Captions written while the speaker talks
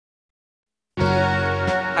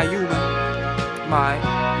alright. You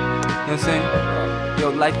know what I'm saying? Yo,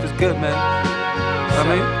 life is good, man. I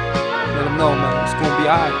mean, let them know, man. It's gonna be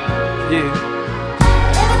alright. Yeah.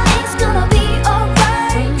 Everything's gonna be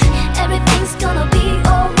alright. Everything's gonna be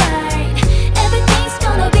alright. Everything's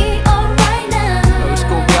gonna be alright now. Yo, it's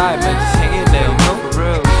gonna be alright, man. Just hang in there, you know? For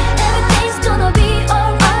real. Everything's gonna be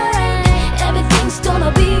alright. Everything's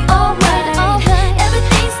gonna be alright.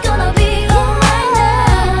 Everything's gonna be alright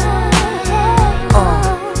now.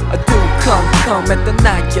 Do come 했던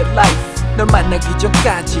나의 life 널 만나기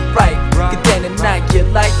전까지 right 그때는 나의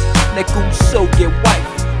light 내 꿈속의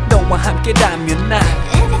wife 너와 함께라면 난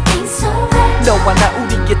Everything's alright. 너와 나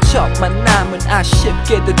우리의 첫 만남은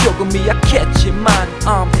아쉽게도 조금 미약했지만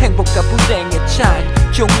행복과 불행의 차이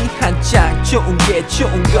종이 한 장 좋은 게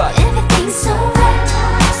좋은 것 Everything's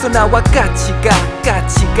alright. So 나와 같이 가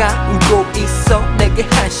울고 있어 내게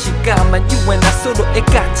한 시간만 You and I 서로의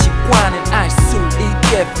가치관을 알 수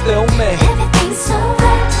있게 feel me Everything's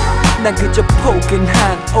alright. 난 그저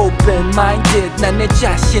포근한 open minded 난 내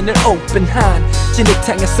자신을 open한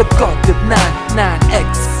진흙탕에서 거듭 난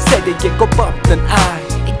X 세대의 겁없던 I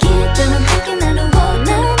이길 때는 함께 나누어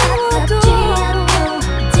아깝지 않고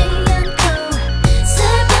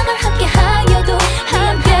슬픔을 함께 하여도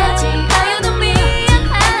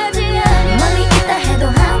미안하지 않아 멀리 있다 해도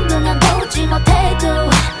한동안 보지 못해도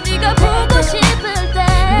네가 보고 싶을 때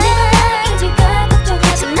네가 나이지가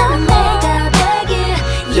걱정하지 나는 내가 되길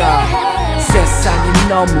세상이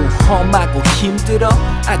너무 험하고 힘들어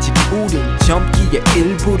아직 우린 젊기에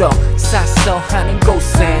일부러 사서하는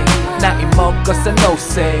고생 나이 먹어서 no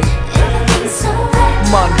say Everything's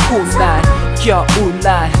alright. 먼 훗날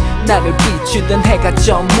겨울날 나를 비추던 해가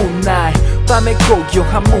저 moonlight 밤의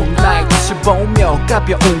고요한 moonlight을 보며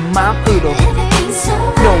가벼운 맘으로 Everything's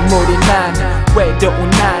alright. 눈물이 난 외로운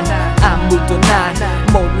난 아무도 난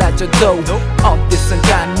몰라줘도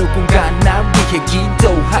어디선가 누군가 날 위해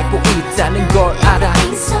기도하고 있다는 걸 알아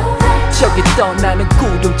Everything's alright. 저기 떠나는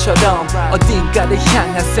구름처럼 어딘가를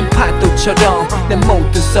향한 샘 파도처럼 내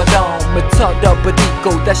모든 서러움을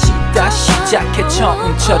털어버리고 다시 시작해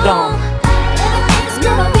처음처럼 Everything's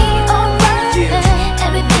gonna be alright.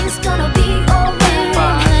 Everything's gonna be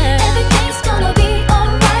alright. Everything's gonna be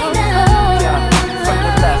alright now. From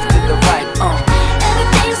the left to the right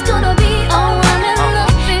Everything's gonna be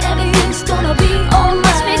alright. Everything's gonna be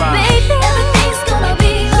alright, baby. Everything's gonna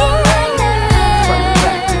be alright From the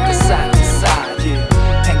back to now. the side to side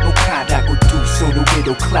행복하다고 두 손을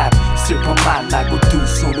위로 clap 슬퍼 말라고 두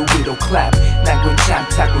손을 위로 clap 난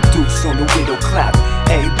괜찮다고 두 손을 위로 clap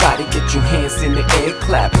Everybody get your hands in the air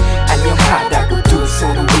clap 안녕하다고 두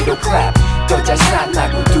손을 위로 clap 더 잘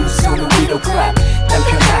살라고 두 손을 위로 clap 난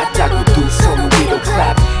편하다고 두 손을 위로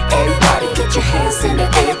clap Everybody get your hands in the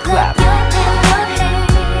air clap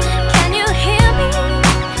Can you hear me?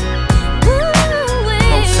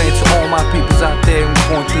 I'm saying to all my peoples out there who's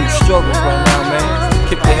going through struggles right now, man.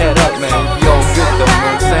 Keep your head up, man. We all good though, you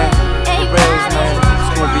know what I'm saying? For reals, man.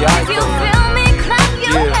 It's gonna be alright though.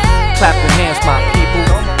 Yeah. Clap your hands, my people.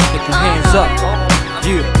 Get your hands up.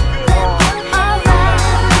 Yeah.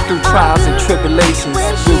 Through trials and tribulations,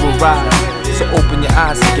 we will rise. So open your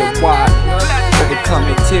eyes and get wide. Overcome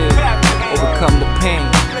your tears. Overcome the pain.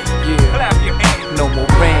 Yeah. No more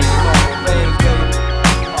rain.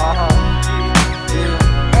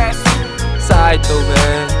 It's alright though,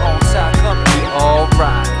 man.